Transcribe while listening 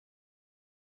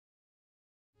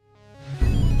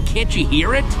Can't you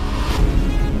hear it?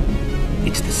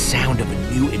 It's the sound of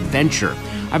a new adventure.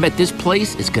 I bet this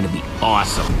place is gonna be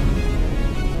awesome.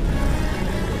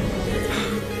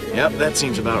 Yep, that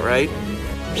seems about right.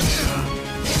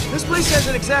 This place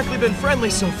hasn't exactly been friendly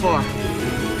so far.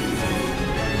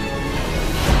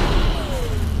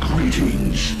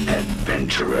 Greetings,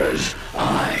 adventurers.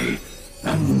 I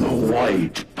am the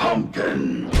White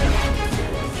Pumpkin.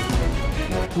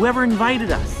 Whoever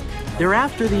invited us, they're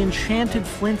after the enchanted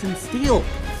flint and steel.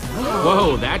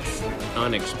 Whoa, that's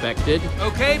unexpected.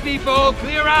 Okay, people,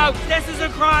 clear out. This is a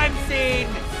crime scene.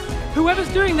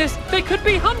 Whoever's doing this, they could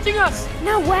be hunting us.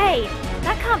 No way!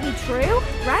 That can't be true,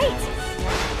 right?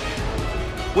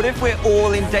 What if we're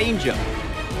all in danger?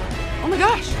 Oh my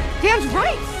gosh, Dan's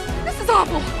right! This is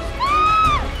awful!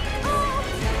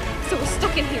 So we're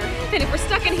stuck in here. And if we're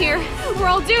stuck in here, we're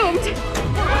all doomed.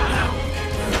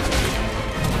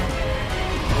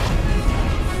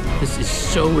 This is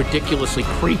so ridiculously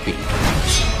creepy.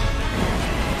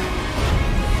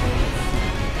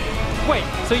 Wait,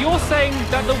 so you're saying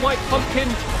that the White Pumpkin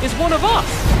is one of us?